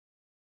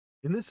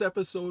In this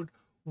episode,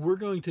 we're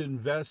going to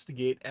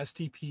investigate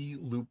STP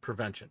Loop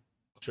Prevention.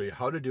 I'll show you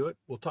how to do it.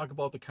 We'll talk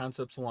about the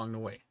concepts along the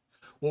way.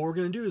 What we're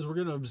going to do is we're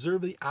going to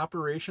observe the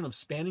operation of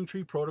spanning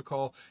tree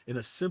protocol in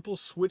a simple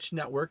switch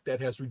network that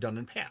has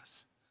redundant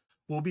paths.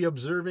 We'll be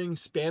observing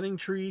spanning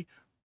tree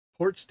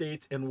port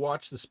states and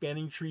watch the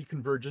spanning tree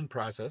convergence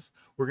process.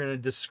 We're going to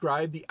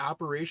describe the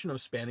operation of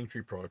spanning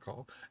tree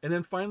protocol. And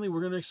then finally,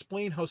 we're going to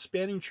explain how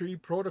spanning tree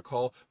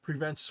protocol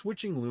prevents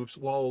switching loops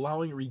while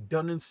allowing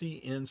redundancy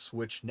in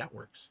switch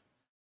networks.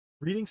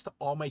 Greetings to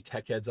all my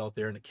tech heads out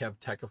there in the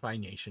KevTechify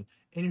nation.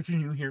 And if you're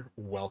new here,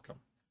 welcome.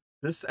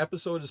 This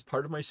episode is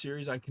part of my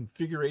series on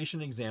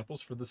configuration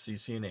examples for the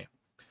CCNA.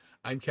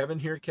 I'm Kevin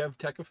here at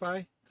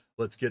KevTechify.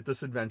 Let's get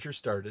this adventure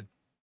started.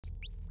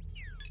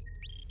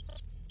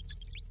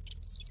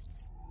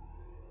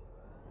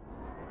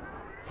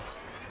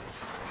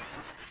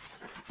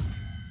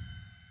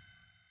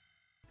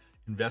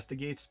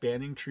 Investigate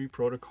spanning tree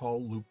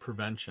protocol loop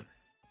prevention.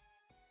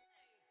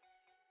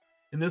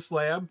 In this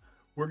lab,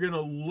 we're going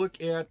to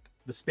look at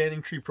the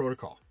spanning tree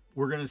protocol.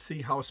 We're going to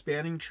see how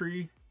spanning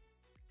tree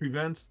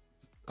prevents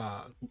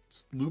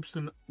loops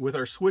with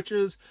our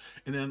switches,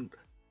 and then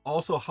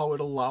also how it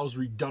allows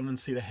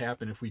redundancy to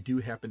happen if we do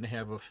happen to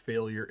have a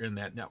failure in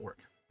that network.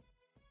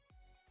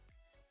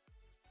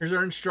 Here's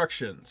our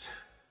instructions.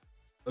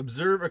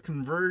 Observe a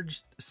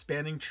converged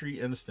spanning tree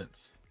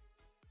instance.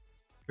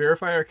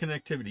 Verify our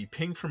connectivity.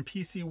 Ping from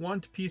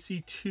PC1 to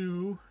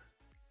PC2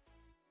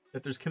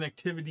 that there's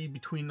connectivity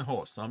between the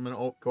hosts. So I'm going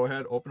to go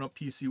ahead, open up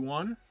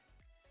PC1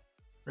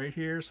 right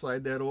here,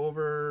 slide that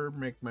over,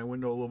 make my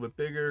window a little bit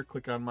bigger,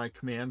 click on my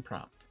command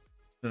prompt.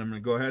 Then I'm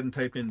going to go ahead and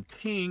type in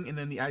ping and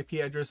then the IP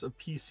address of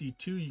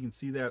PC2. You can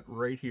see that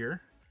right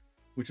here,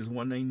 which is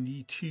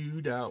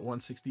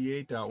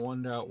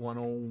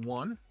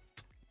 192.168.1.101.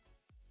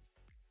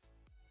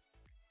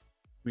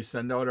 We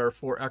send out our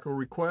 4 echo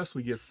requests.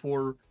 We get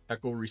 4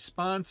 echo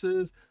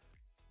responses.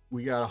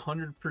 We got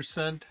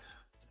 100%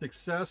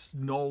 success,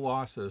 no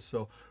losses.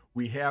 So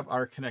we have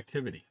our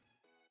connectivity.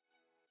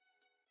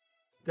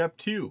 Step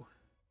 2,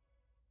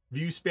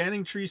 view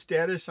spanning tree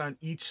status on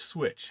each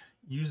switch.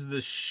 Use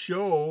the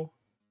show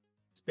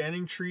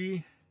spanning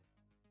tree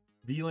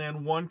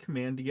VLAN 1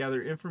 command to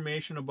gather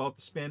information about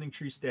the spanning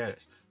tree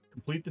status.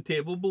 Complete the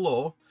table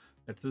below.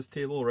 That's this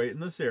table right in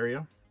this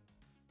area.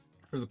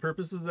 For the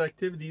purposes of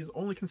activities,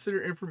 only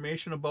consider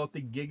information about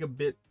the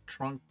gigabit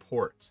trunk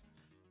ports.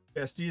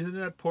 Fast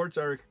Ethernet ports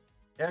are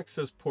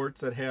access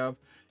ports that have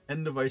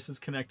end devices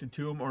connected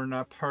to them or are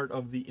not part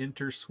of the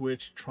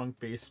inter-switch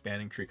trunk-based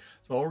spanning tree.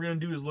 So all we're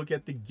going to do is look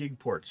at the gig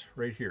ports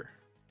right here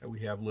that we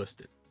have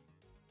listed.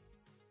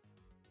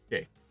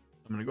 Okay,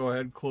 I'm going to go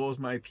ahead and close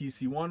my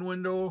PC1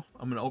 window.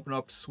 I'm going to open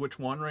up switch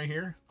 1 right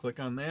here. Click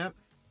on that.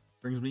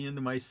 Brings me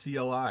into my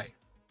CLI.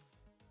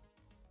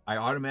 I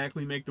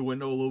automatically make the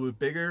window a little bit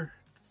bigger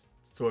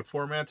so it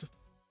formats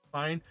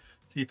fine.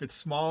 See if it's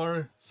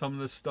smaller, some of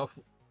this stuff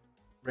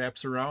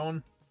wraps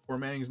around.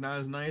 Formatting is not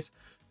as nice.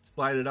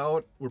 Slide it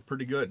out, we're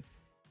pretty good.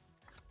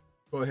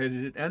 Go ahead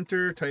and hit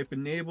enter, type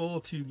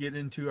enable to get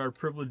into our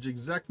privilege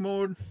exec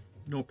mode.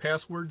 No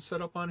password set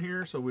up on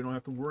here, so we don't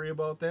have to worry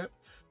about that.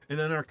 And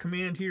then our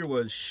command here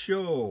was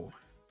show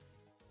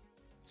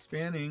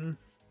spanning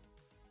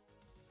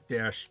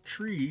dash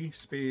tree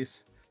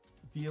space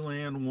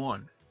VLAN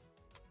 1.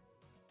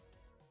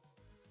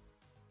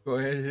 Go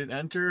ahead and hit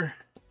enter.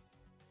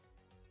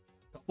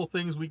 A couple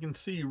things we can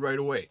see right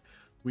away.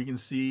 We can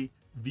see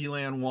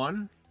VLAN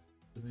 1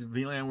 is the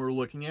VLAN we're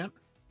looking at.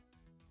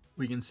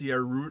 We can see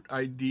our root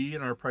ID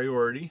and our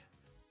priority,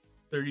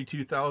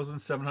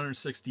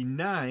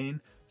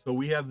 32,769. So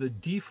we have the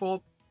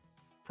default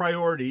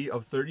priority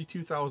of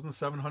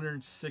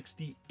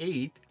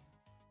 32,768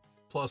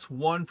 plus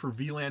 1 for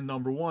VLAN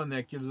number 1.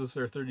 That gives us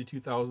our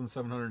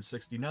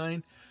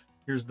 32,769.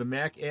 Here's the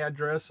MAC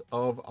address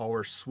of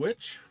our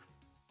switch.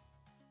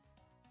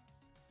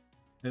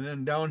 And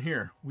then down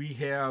here, we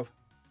have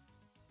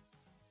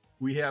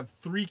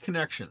 3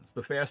 connections.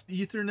 The fast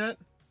Ethernet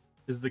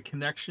is the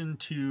connection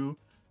to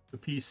the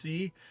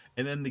PC,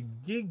 and then the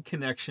gig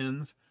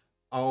connections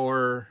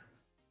are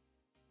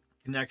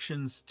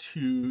connections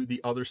to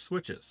the other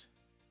switches.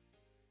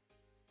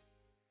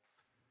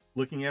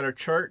 Looking at our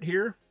chart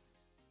here,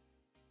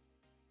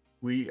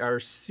 we are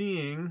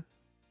seeing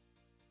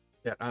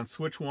that on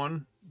switch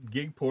 1,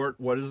 gig port,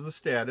 what is the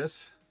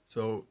status?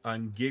 So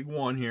on gig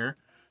 1 here,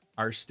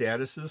 our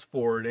status is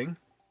forwarding.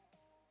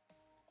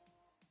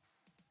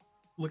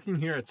 Looking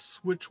here at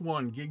switch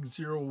 1, gig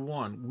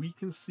 01, we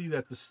can see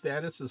that the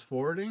status is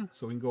forwarding.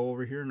 So we can go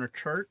over here in our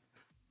chart,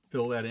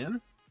 fill that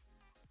in.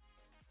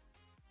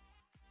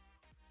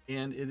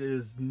 And it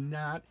is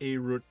not a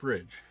root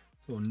bridge.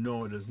 So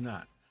no, it is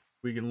not.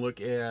 We can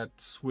look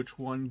at switch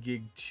 1,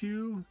 gig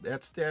 2.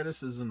 That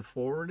status is in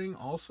forwarding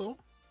also.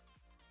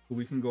 So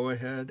we can go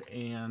ahead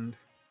and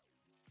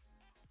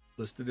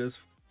list it as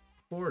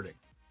forwarding.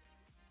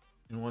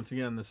 And once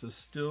again, this is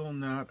still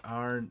not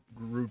our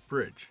root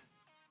bridge.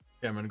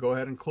 Okay, I'm going to go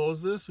ahead and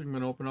close this. I'm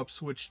going to open up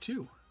switch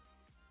 2.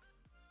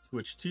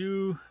 Switch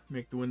 2,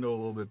 make the window a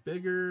little bit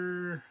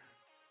bigger.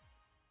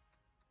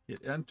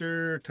 hit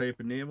enter,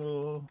 type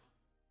enable,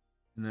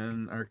 and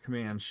then our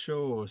command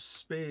show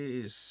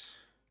space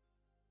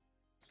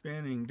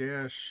spanning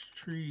dash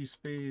tree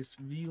space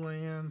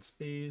VLAN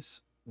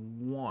space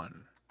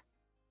 1.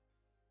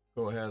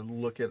 Go ahead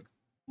and look at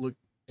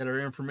our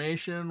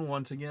information.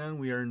 Once again,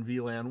 we are in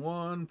VLAN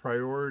 1,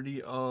 priority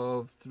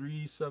of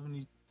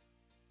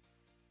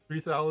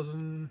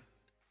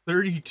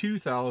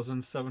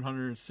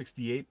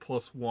 32,768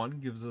 plus 1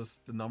 gives us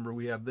the number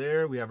we have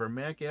there. We have our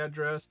MAC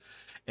address,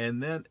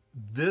 and then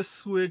this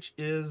switch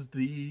is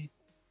the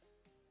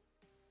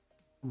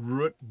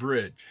root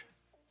bridge.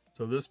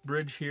 So this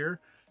bridge here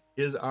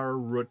is our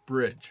root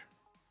bridge.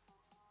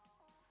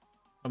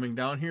 Coming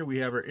down here, we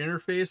have our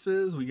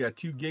interfaces. We got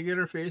 2 gig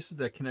interfaces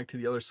that connect to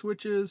the other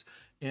switches,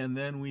 and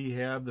then we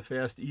have the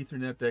fast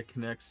Ethernet that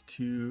connects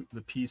to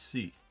the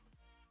PC.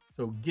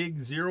 So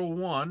gig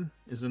 01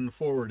 is in the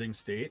forwarding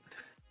state.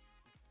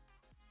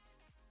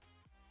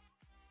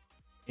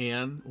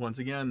 And once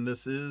again,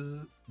 this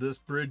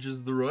bridge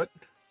is the root.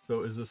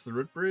 So is this the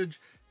root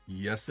bridge?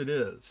 Yes, it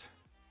is.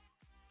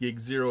 Gig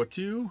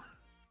 02,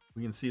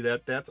 we can see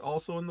that that's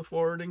also in the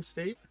forwarding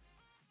state.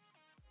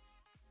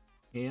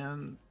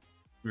 And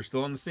we're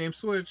still on the same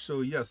switch, so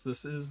yes,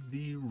 this is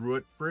the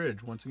root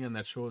bridge. Once again,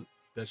 that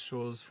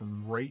shows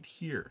from right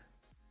here.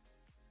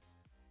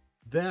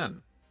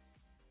 Then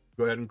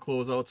go ahead and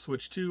close out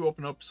switch 2,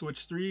 open up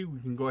switch 3. We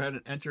can go ahead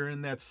and enter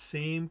in that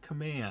same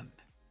command.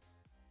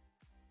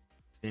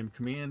 Same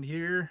command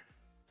here.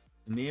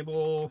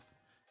 Enable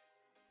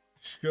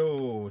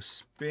show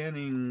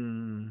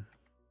spanning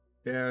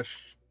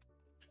dash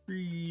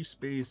tree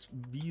space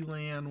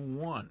VLAN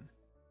 1.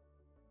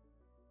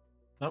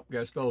 Oh,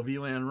 gotta spell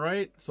VLAN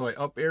right. So I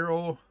up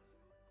arrow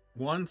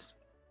once,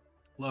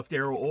 left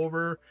arrow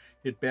over,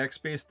 hit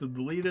backspace to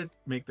delete it,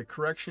 make the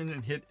correction,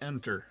 and hit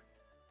enter.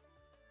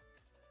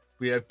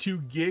 We have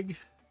 2 gig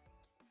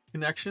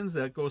connections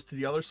that goes to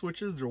the other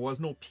switches. There was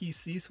no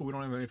PC, so we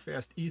don't have any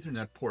fast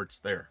Ethernet ports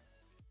there.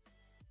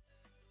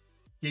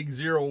 Gig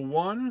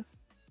 01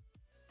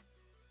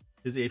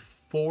 is a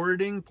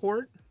forwarding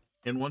port,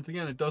 and once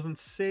again, it doesn't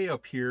say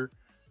up here.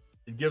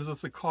 It gives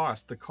us a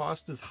cost. The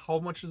cost is how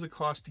much does it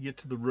cost to get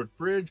to the root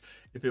bridge.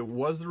 If it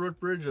was the root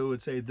bridge, it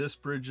would say this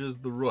bridge is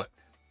the root.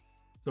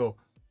 So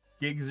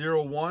gig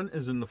 01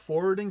 is in the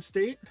forwarding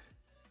state.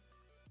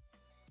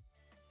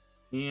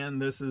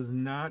 And this is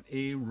not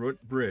a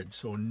root bridge,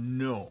 so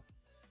no.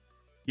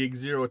 Gig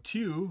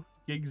 02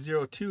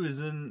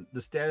 is in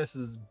the status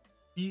is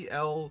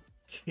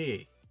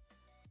BLK.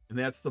 And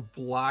that's the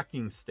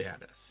blocking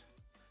status.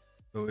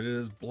 So it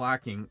is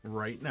blocking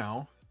right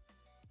now.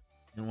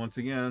 And once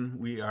again,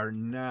 we are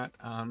not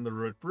on the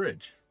root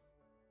bridge.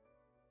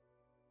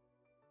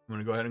 I'm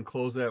going to go ahead and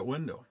close that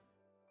window.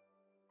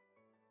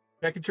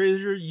 Packet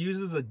Tracer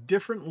uses a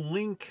different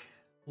link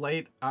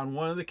light on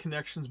one of the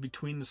connections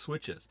between the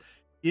switches.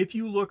 If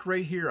you look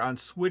right here on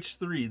switch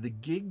 3, the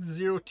gig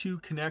 02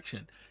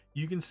 connection,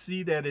 you can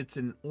see that it's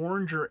an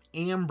orange or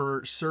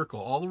amber circle.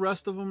 All the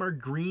rest of them are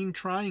green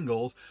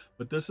triangles,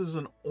 but this is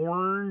an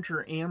orange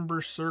or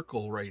amber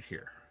circle right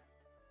here.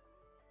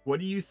 What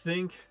do you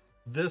think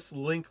this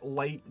link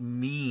light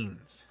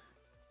means?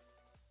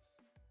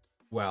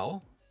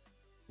 Well,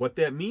 what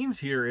that means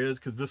here is,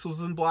 because this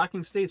was in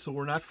blocking state, so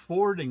we're not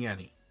forwarding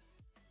any.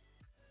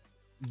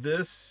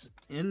 This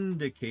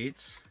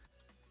indicates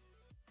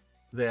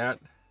that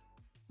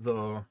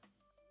the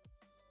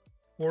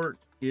port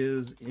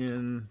is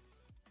in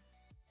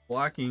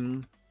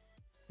blocking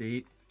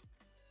state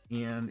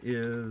and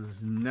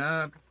is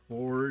not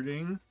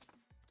forwarding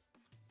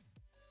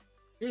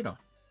data.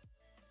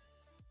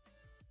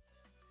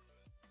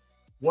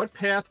 What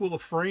path will the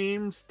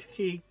frames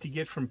take to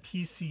get from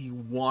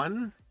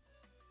PC1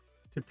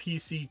 to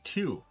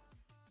PC2?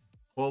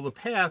 Well, the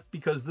path,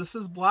 because this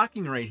is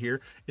blocking right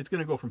here, it's going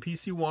to go from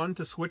PC1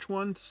 to switch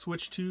 1 to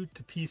switch 2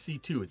 to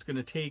PC2. It's going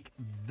to take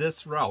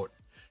this route.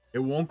 It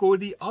won't go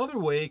the other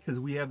way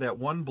because we have that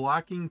one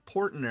blocking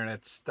port in there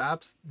that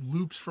stops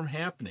loops from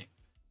happening.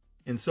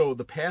 And so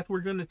the path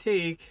we're going to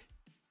take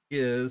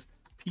is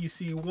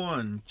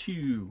PC1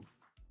 to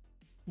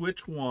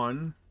switch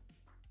 1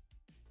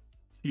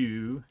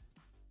 to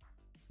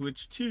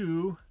switch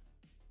 2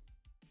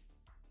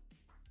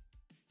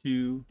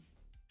 to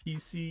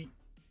PC2.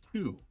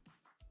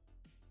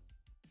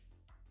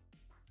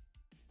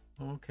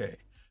 Okay,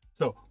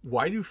 so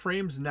why do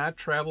frames not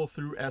travel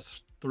through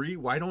S3?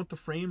 Why don't the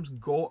frames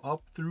go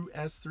up through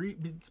S3?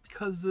 It's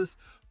because this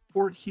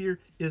port here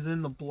is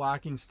in the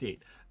blocking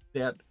state.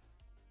 That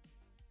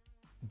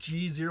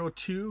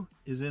G02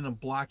 is in a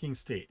blocking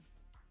state.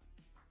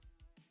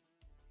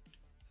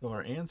 So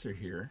our answer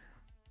here,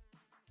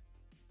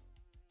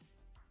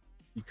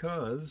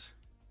 because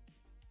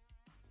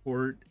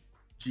port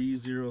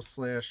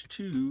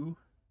G0/2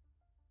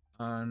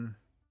 on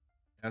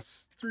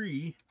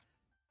S3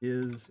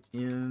 is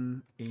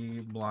in a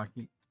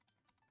blocking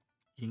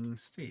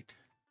state.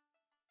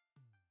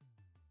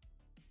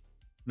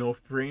 No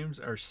frames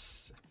are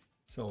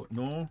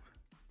no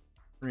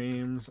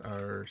frames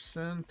are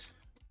sent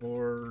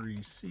or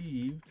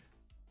received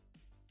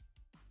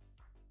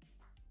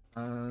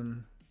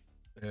on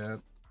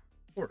that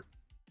port.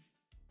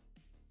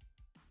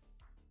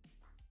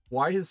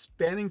 Why has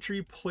spanning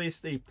tree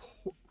placed a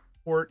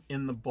port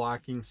in the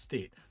blocking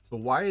state? So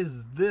why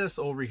is this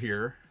over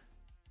here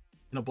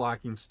in a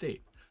blocking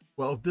state?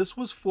 Well, if this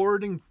was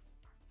forwarding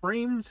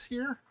frames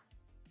here,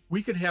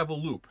 we could have a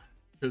loop,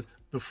 because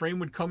the frame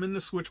would come into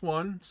switch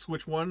one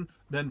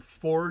then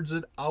forwards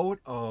it out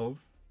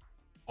of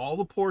all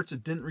the ports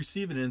it didn't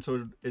receive it in,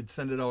 so it'd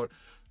send it out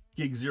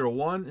gig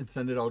 01, it'd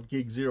send it out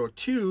gig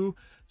 02,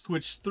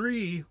 switch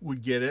 3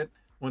 would get it,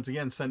 once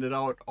again send it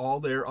out all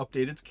there,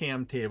 update its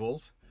cam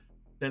tables,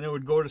 then it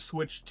would go to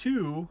switch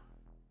 2,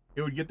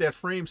 it would get that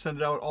frame, send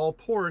it out all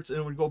ports, and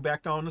it would go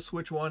back down to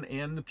switch 1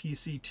 and the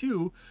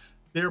PC2,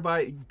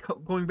 thereby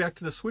going back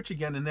to the switch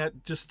again, and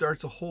that just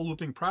starts a whole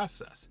looping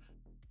process.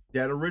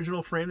 That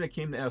original frame that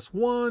came to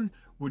S1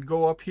 would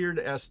go up here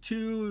to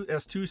S2,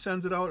 S2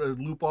 sends it out, it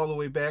would loop all the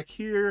way back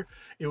here,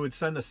 it would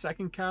send a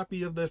second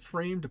copy of that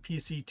frame to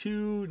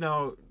PC2.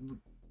 Now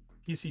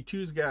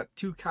PC2's got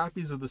 2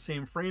 copies of the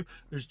same frame.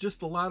 There's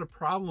just a lot of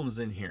problems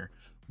in here.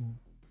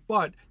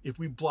 But if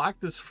we block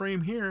this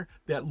frame here,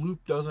 that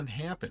loop doesn't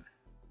happen.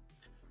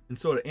 And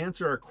so to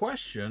answer our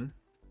question,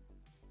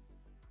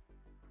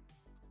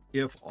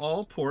 if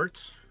all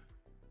ports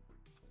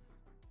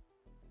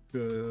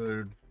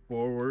could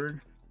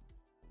forward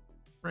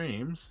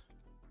frames,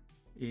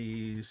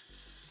 a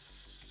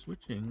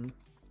switching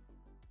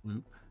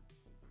loop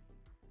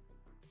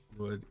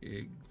would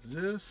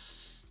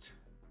exist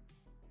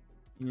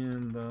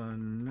in the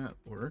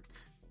network.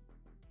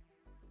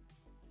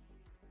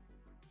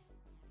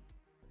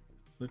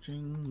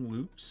 Switching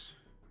loops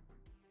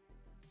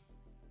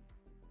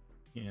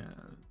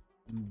can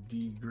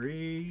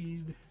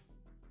degrade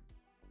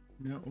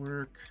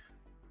network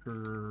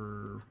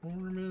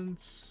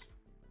performance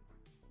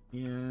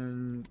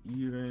and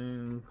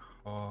even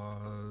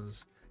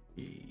cause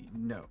a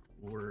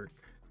network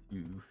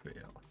to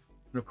fail.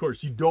 And of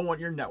course, you don't want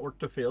your network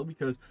to fail,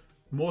 because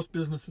most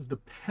businesses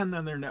depend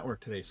on their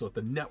network today. So if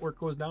the network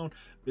goes down,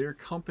 their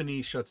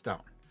company shuts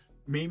down.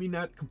 Maybe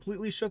not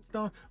completely shuts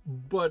down,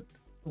 but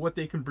what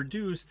they can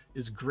produce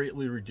is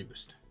greatly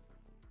reduced.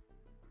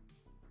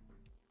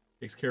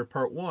 Takes care of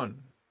part 1.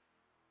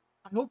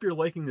 I hope you're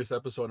liking this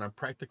episode on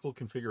practical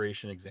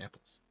configuration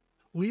examples.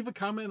 Leave a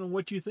comment on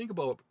what you think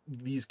about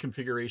these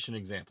configuration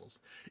examples.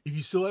 If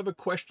you still have a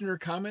question or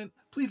comment,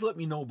 please let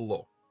me know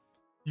below.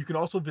 You can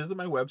also visit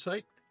my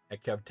website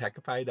at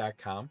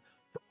KevTechify.com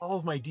for all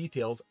of my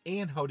details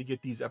and how to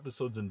get these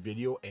episodes in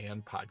video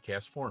and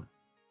podcast form.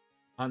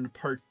 On to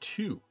part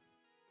 2.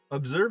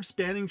 Observe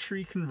spanning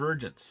tree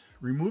convergence.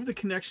 Remove the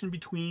connection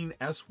between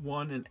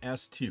S1 and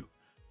S2.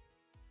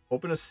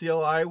 Open a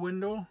CLI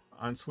window.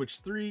 On switch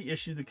 3,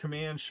 issue the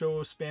command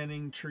show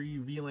spanning tree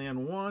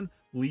VLAN 1.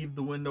 Leave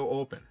the window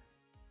open.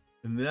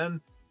 And then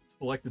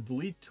select the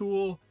delete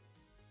tool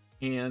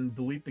and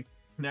delete the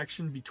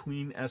connection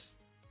between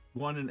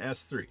S1 and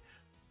S3.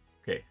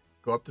 Okay,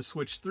 go up to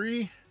switch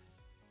 3.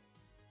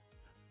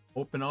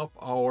 Open up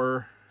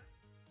our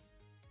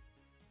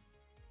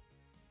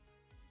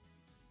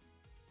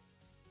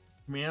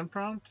command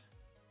prompt,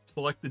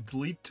 select the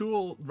delete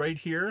tool right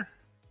here.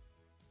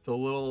 It's a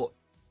little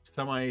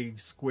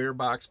semi-square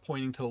box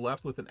pointing to the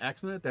left with an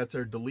X in it. That's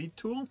our delete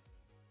tool.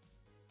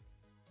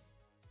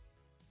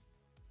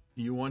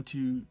 You want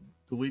to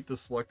delete the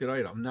selected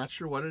item. I'm not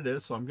sure what it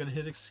is, so I'm going to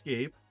hit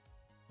escape.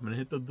 I'm going to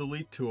hit the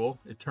delete tool.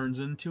 It turns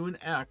into an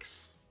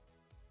X.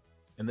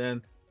 And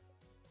then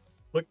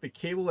click the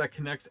cable that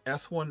connects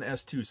S1 and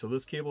S2. So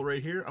this cable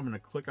right here, I'm going to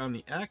click on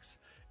the X.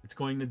 It's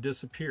going to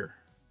disappear.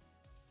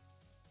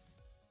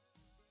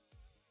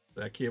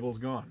 That cable's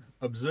gone.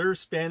 Observe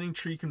spanning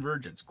tree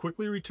convergence.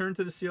 Quickly return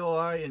to the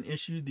CLI and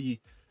issue the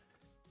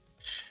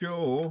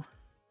show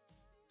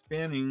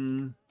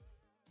spanning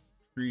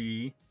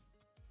tree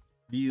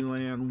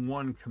VLAN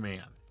 1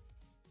 command.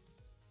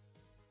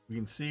 We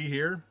can see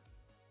here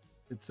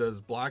it says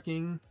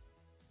blocking.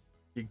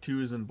 Gig 2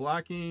 is in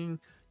blocking.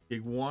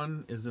 Gig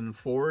 1 is in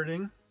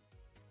forwarding.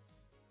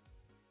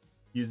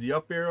 Use the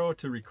up arrow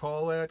to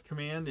recall that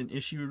command and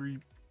issue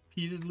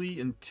repeatedly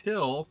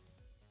until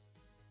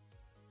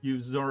you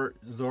observe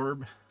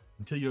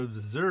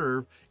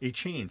a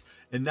change.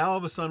 And now all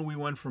of a sudden we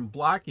went from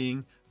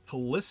blocking to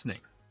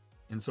listening.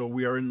 And so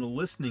we are in the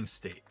listening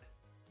state.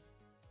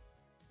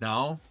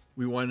 Now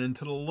we went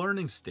into the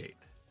learning state.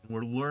 And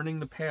we're learning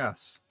the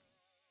paths.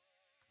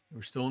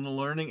 We're still in the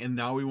learning, and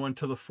now we went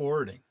to the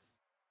forwarding.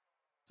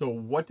 So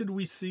what did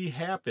we see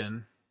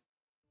happen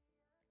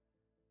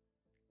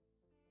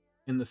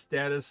in the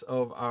status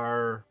of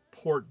our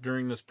port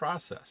during this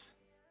process?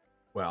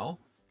 Well,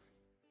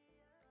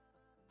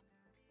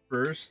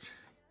 first,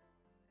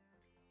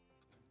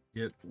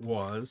 it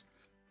was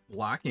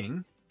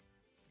blocking.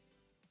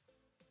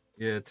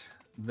 It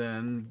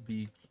then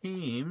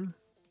became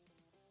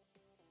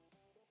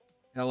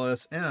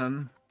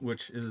LSN,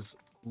 which is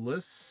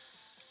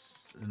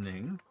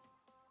listening.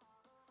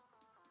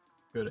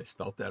 Good, I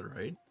spelt that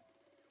right.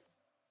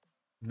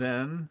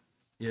 Then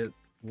it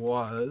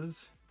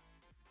was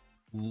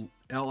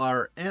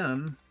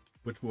LRN,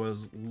 which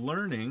was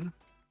learning.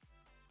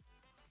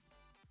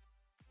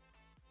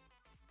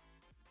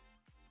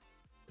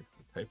 Fix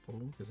the typo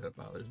because that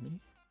bothers me.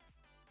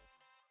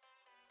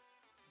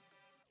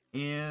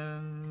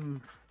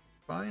 And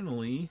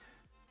finally,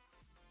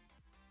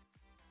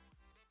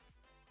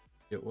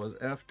 it was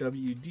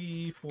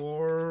FWD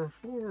for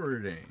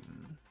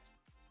forwarding.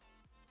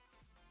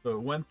 So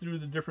it went through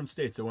the different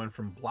states. It went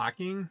from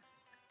blocking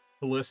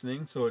to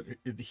listening. So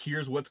it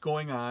hears what's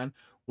going on,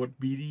 what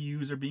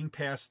BDUs are being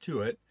passed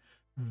to it.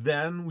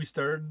 Then we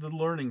started the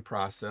learning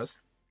process,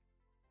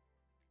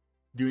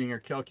 doing our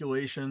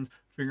calculations,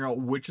 figuring out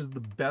which is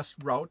the best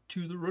route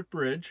to the root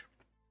bridge.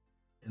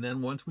 And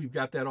then once we've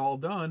got that all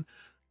done,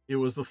 it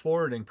was the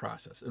forwarding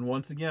process. And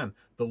once again,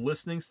 the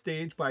listening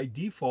stage by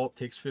default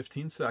takes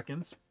 15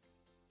 seconds.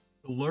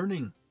 The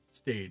learning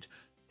stage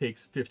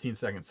takes 15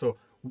 seconds. So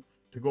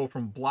to go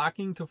from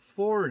blocking to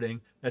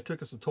forwarding, that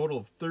took us a total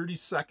of 30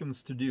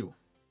 seconds to do.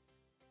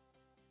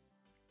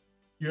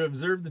 You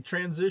observe the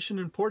transition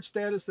in port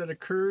status that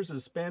occurs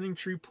as spanning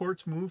tree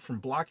ports move from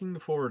blocking to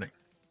forwarding.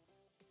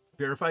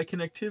 Verify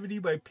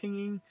connectivity by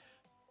pinging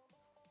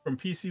from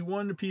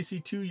PC1 to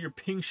PC2. Your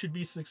ping should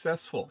be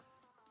successful.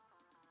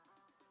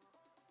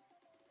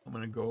 I'm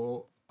going to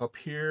go up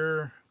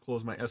here,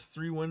 close my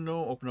S3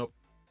 window, open up.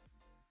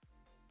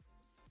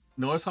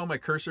 Notice how my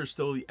cursor is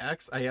still the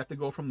X. I have to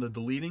go from the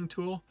deleting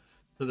tool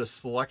to the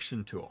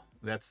selection tool.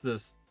 That's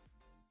this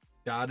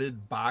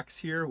dotted box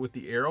here with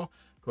the arrow.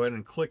 Go ahead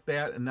and click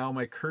that, and now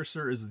my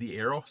cursor is the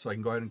arrow, so I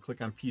can go ahead and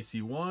click on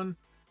PC1.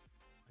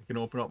 I can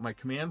open up my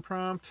command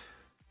prompt.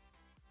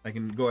 I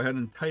can go ahead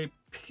and type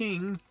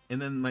ping, and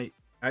then my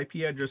IP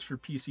address for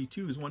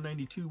PC2 is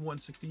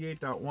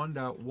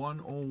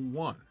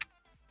 192.168.1.101.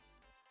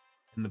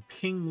 And the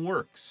ping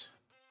works.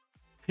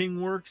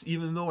 Ping works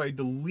even though I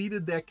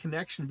deleted that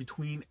connection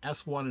between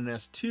S1 and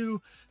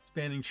S2.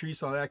 Spanning tree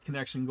saw that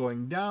connection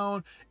going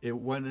down. It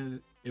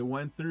went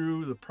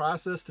through the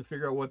process to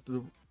figure out what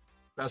the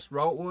best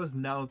route was.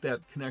 Now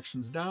that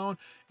connection's down,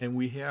 and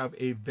we have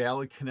a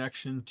valid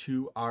connection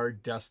to our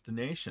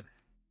destination.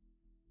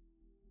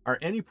 Are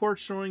any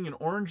ports showing an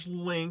orange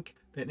link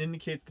that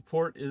indicates the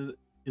port is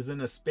in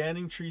a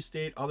spanning tree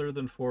state other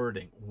than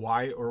forwarding?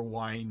 Why or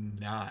why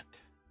not?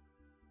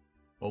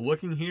 Well,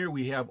 looking here,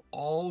 we have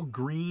all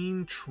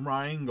green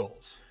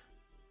triangles.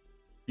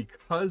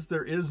 Because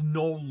there is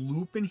no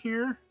loop in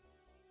here,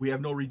 we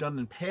have no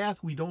redundant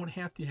path. We don't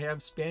have to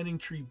have spanning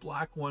tree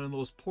block one of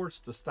those ports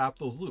to stop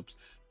those loops.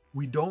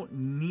 We don't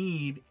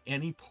need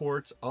any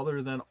ports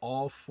other than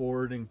all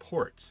forwarding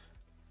ports.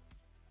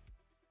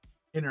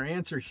 And our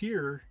answer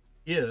here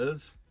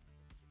is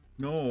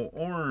no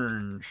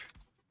orange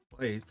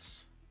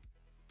lights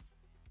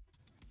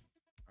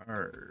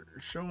are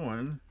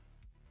showing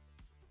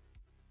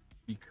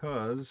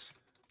because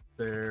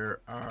there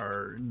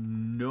are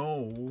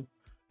no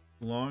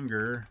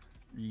longer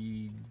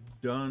redundant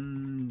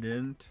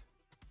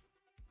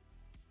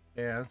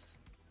paths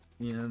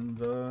in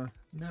the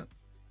network.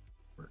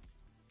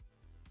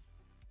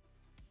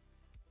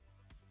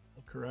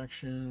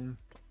 Correction.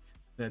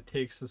 That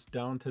takes us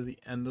down to the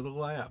end of the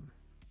lab.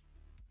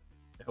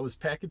 That was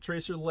Packet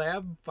Tracer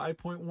Lab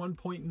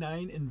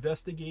 5.1.9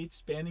 Investigate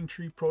Spanning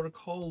Tree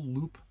Protocol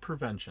Loop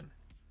Prevention.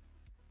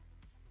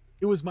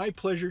 It was my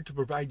pleasure to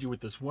provide you with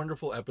this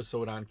wonderful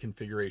episode on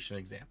configuration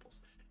examples.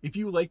 If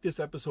you like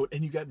this episode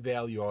and you got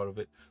value out of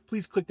it,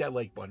 please click that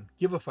like button,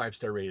 give a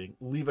 5-star rating,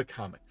 leave a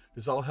comment.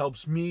 This all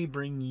helps me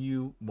bring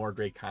you more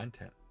great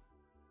content.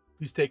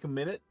 Please take a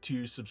minute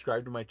to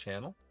subscribe to my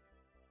channel.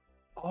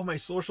 All my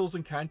socials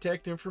and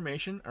contact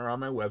information are on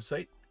my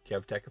website,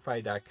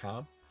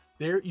 KevTechify.com.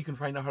 There you can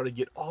find out how to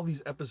get all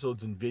these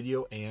episodes in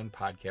video and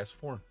podcast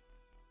form.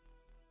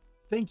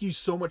 Thank you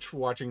so much for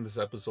watching this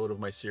episode of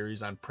my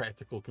series on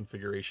practical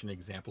configuration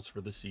examples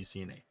for the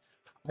CCNA.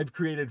 I've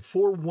created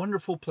 4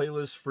 wonderful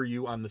playlists for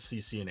you on the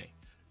CCNA.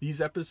 These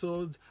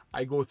episodes,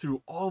 I go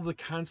through all the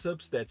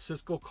concepts that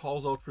Cisco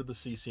calls out for the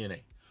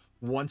CCNA.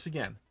 Once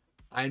again,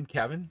 I'm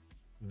Kevin.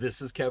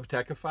 This is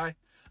KevTechify.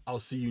 I'll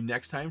see you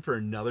next time for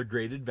another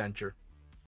great adventure.